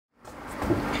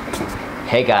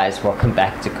Hey guys, welcome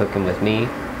back to Cooking with me.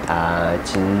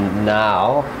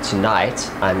 Tonight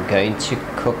I'm going to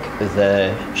cook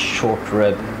the short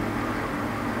rib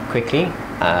quickly.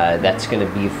 That's going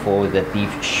to be for the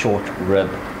beef short rib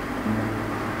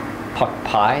pot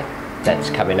pie that's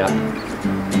coming up.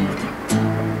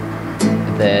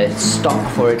 The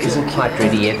stock for it isn't quite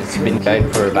ready yet. It's been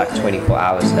going for about 24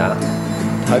 hours now.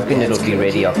 Hoping it'll be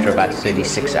ready after about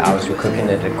 36 hours. We're cooking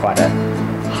it at quite a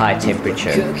high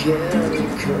temperature.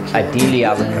 Ideally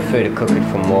I would prefer to cook it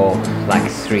for more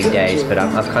like 3 days, but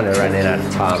I'm kind of running out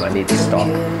of time. I need the stock,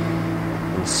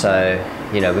 and so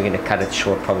we're going to cut it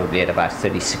short probably at about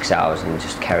 36 hours and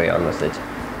just carry on with it.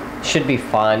 Should be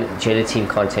fine. Gelatin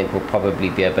content will probably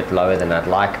be a bit lower than I'd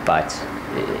like, but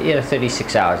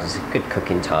 36 hours is a good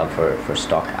cooking time for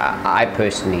stock. I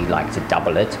personally like to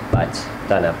double it, but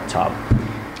don't have time.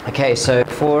 Okay, so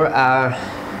for our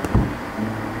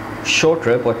short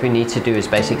rib, what we need to do is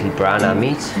basically brown our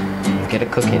meat and get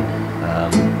it cooking.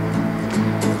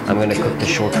 I'm going to cook the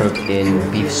short rib in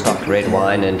beef stock, red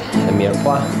wine and a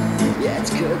mirepoix,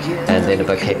 and then a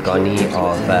bouquet garni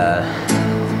of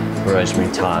rosemary,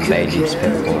 thyme, bay leaves,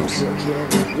 peppercorns.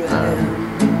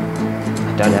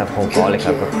 I don't have whole garlic,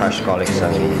 I've got crushed garlic, so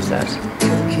I'm going to use that.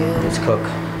 Let's cook.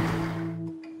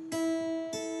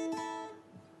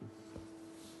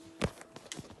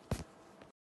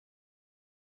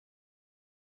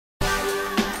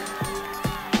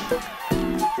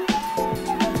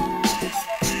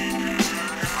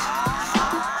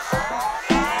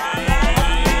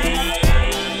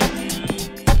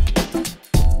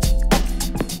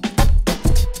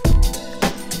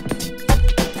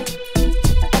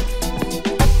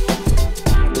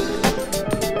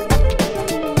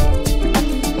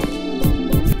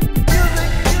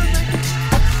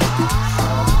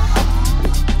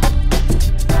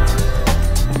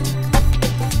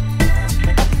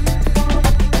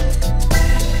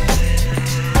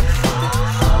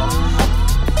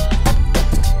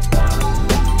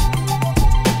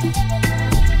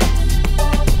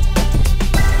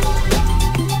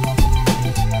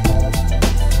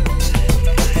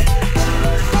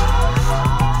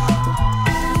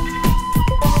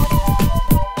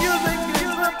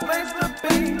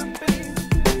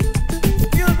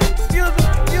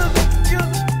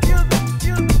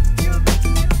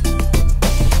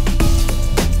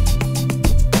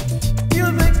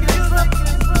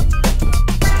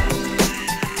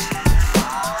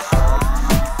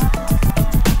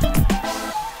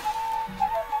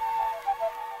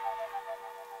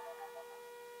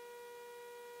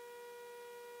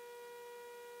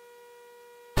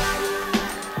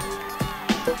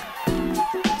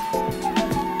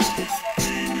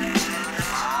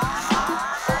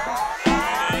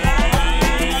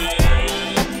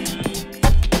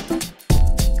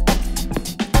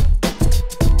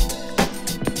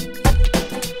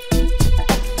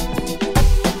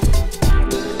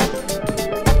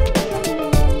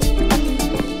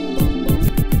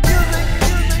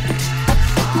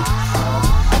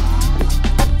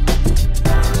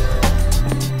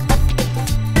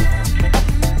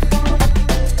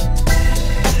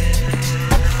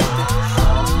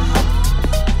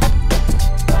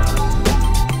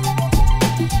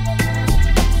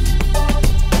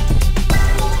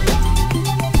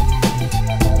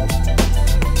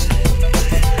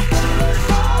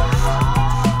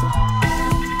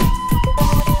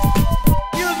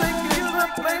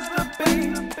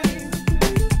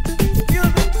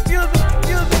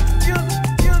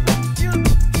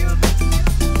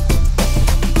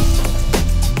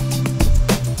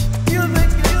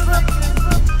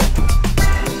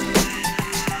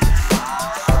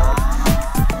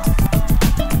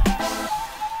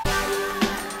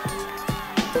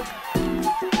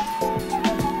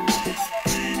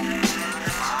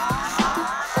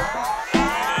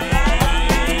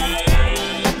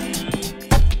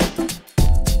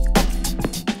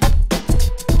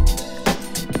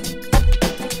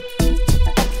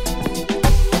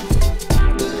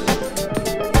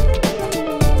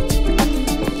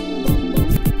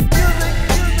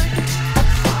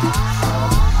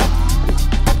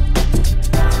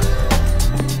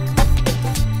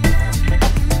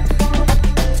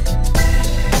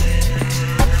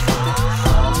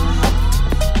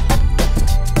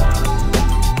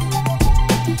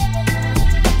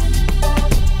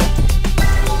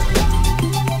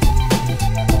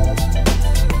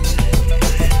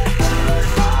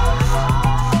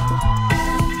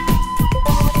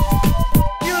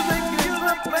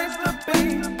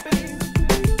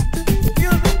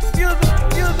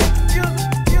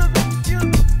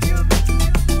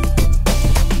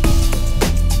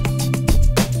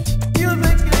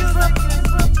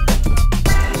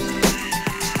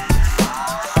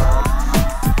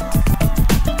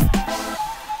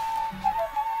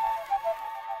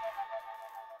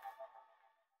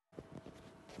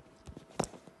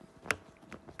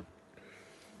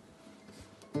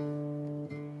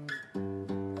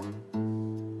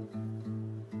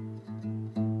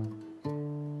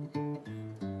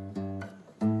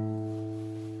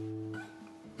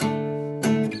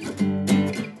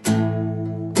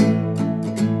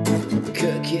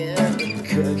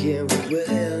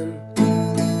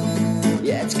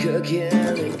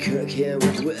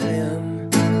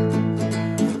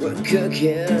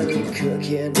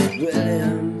 cooking with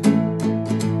him.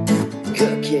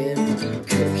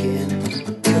 Cooking